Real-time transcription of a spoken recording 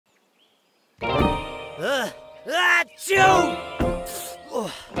Achoo!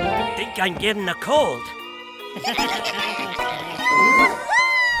 Oh, I think I'm getting a cold. What a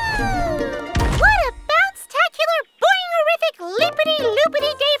bounce-tacular, boing-orific,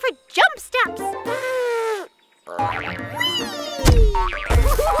 lippity-loopity day for jump stops!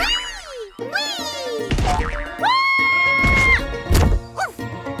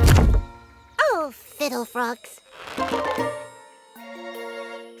 Oh, fiddle frogs.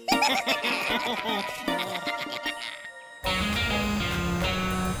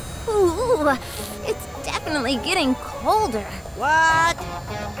 Ooh, it's definitely getting colder. What?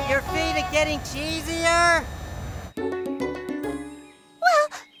 Your feet are getting cheesier? Well,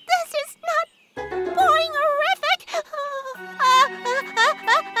 this is not boing-orific.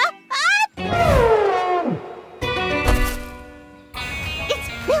 It's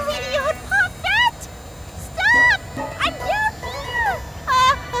Billie the Odd-Paw Vet! Stop! I'm down here!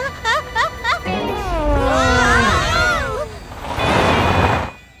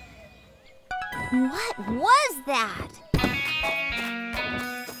 What was that?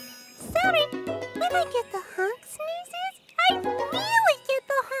 Sorry, when I get the honk-sneezes, I really get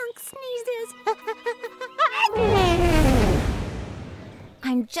the honk-sneezes.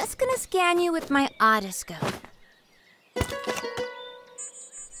 I'm just gonna scan you with my otoscope.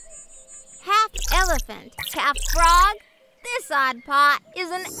 Half elephant, half frog. This Odd-Paw is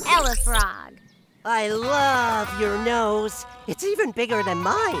an Elefrog. I love your nose. It's even bigger than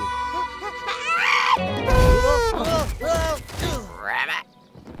mine. Rabbit.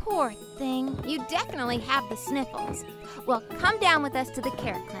 Poor thing. You definitely have the sniffles. Well, come down with us to the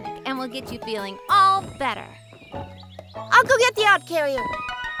care clinic and we'll get you feeling all better. I'll go get the out carrier.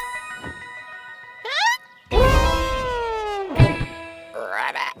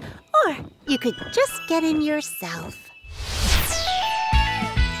 Rabbit. Or you could just get him yourself.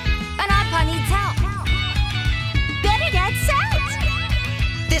 An Odd-Paw needs help. Better get set.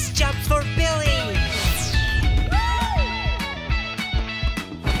 This jump's for Billie.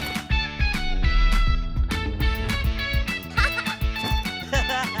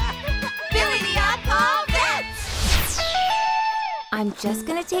 Billie the Odd-Paw Vet. I'm just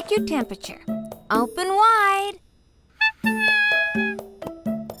gonna take your temperature. Open wide.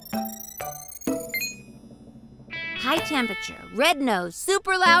 High temperature, red nose,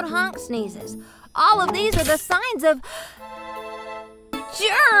 super loud honk-sneezes. All of these are the signs of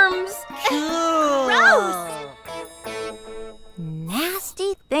germs. Gross!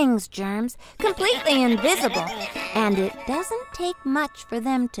 Nasty things, germs. Completely invisible. And it doesn't take much for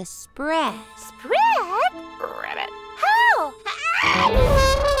them to spread. Spread? Rabbit. How?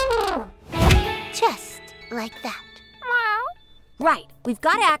 Just like that. Right, we've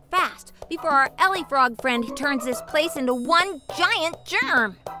got to act fast before our Elefrog friend turns this place into one giant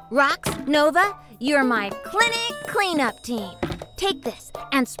germ. Rox, Nova, you're my clinic cleanup team. Take this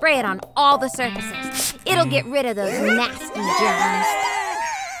and spray it on all the surfaces. It'll get rid of those nasty germs.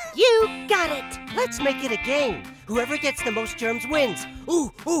 You got it. Let's make it a game. Whoever gets the most germs wins.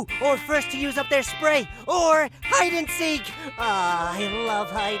 Ooh, or first to use up their spray. Or hide and seek. Ah, I love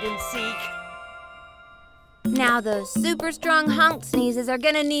hide and seek. Now those super strong honk-sneezes are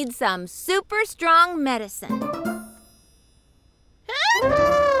gonna need some super strong medicine. What's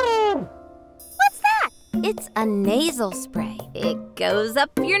that? It's a nasal spray. It goes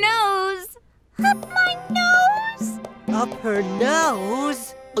up your nose. Up my nose? Up her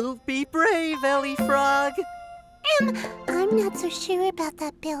nose? Oh, be brave, Elefrog. I'm not so sure about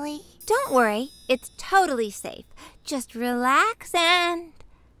that, Billie. Don't worry, it's totally safe. Just relax and...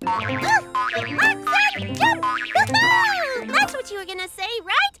 That's what you were gonna say,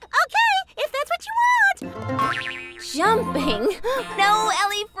 right? Okay, if that's what you want. Jumping? No,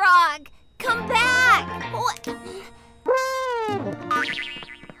 Elefrog! Come back! What?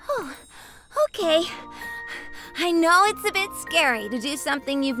 Oh, okay. I know it's a bit scary to do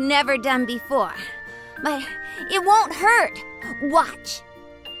something you've never done before, but it won't hurt. Watch.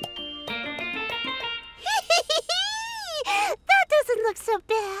 That doesn't look so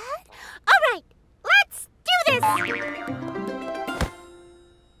bad. All right, let's do this.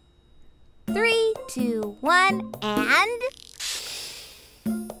 3, 2, 1, and...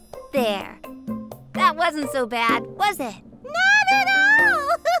 There. That wasn't so bad, was it? Not at all.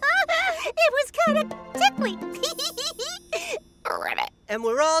 It was kind of tickly. Rabbit. And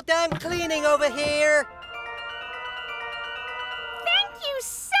we're all done cleaning over here. Thank you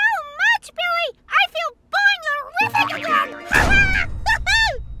so much, Billie. I feel boing-orific again.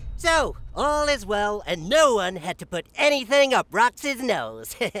 So, all is well, and no one had to put anything up Rox's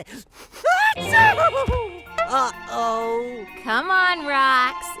nose. Uh-oh. Come on,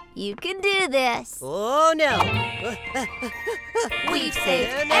 Rox. You can do this. Oh, no. We've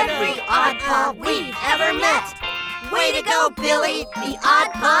saved every Odd-Paw we've ever met. Way to go, Billy the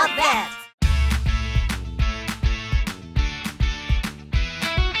Odd-Paw Vet.